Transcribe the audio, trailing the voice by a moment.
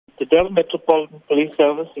Durban Metropolitan Police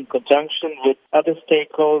Service, in conjunction with other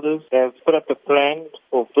stakeholders, have put up a plan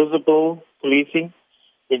for visible policing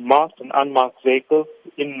in marked and unmarked vehicles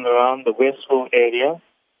in and around the Westville area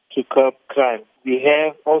to curb crime. We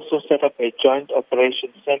have also set up a joint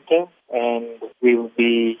operations center, and we will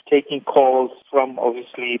be taking calls from,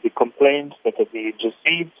 obviously, the complaints that have been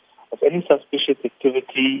received of any suspicious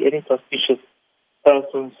activity, any suspicious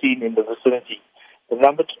person seen in the vicinity. The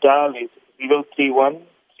number to dial is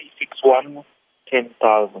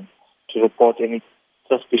 031-361-10,000 to report any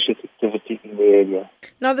suspicious activity in the area.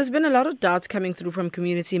 Now, there's been a lot of doubts coming through from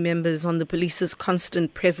community members on the police's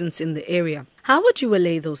constant presence in the area. How would you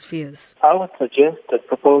allay those fears? I would suggest that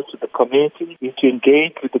propose to the community is to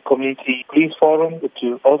engage with the community police forum,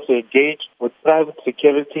 to also engage with private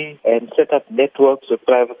security and set up networks with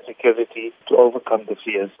private security to overcome the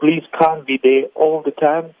fears. Police can't be there all the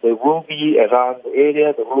time. They will be around the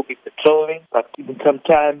area, they will be patrolling, but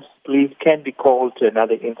sometimes police can be called to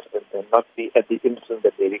another incident and not be at the incident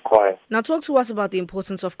that they require. Now, talk to us about the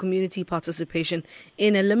importance of community participation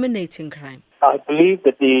in eliminating crime. I believe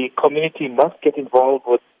that the community must get involved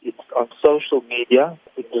with it on social media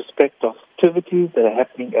in respect of activities that are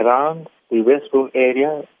happening around the Westville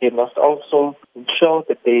area. They must also ensure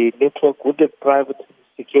that they network with the private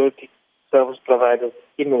security service providers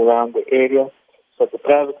in and around the area, so the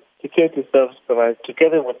private security service providers,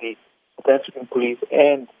 together with the South African police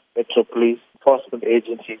and Metro Police enforcement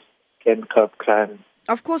agencies, can curb crime.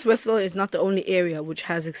 Of course, Westville is not the only area which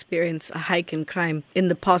has experienced a hike in crime in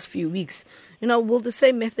the past few weeks. Will the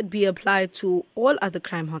same method be applied to all other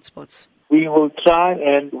crime hotspots? We will try,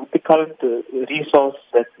 and with the current resource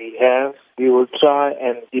that we have, we will try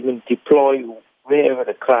and even deploy wherever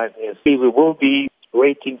the crime is. We will be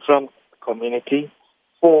waiting from the community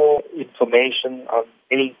for information on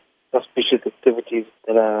any suspicious activities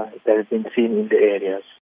that have been seen in the areas.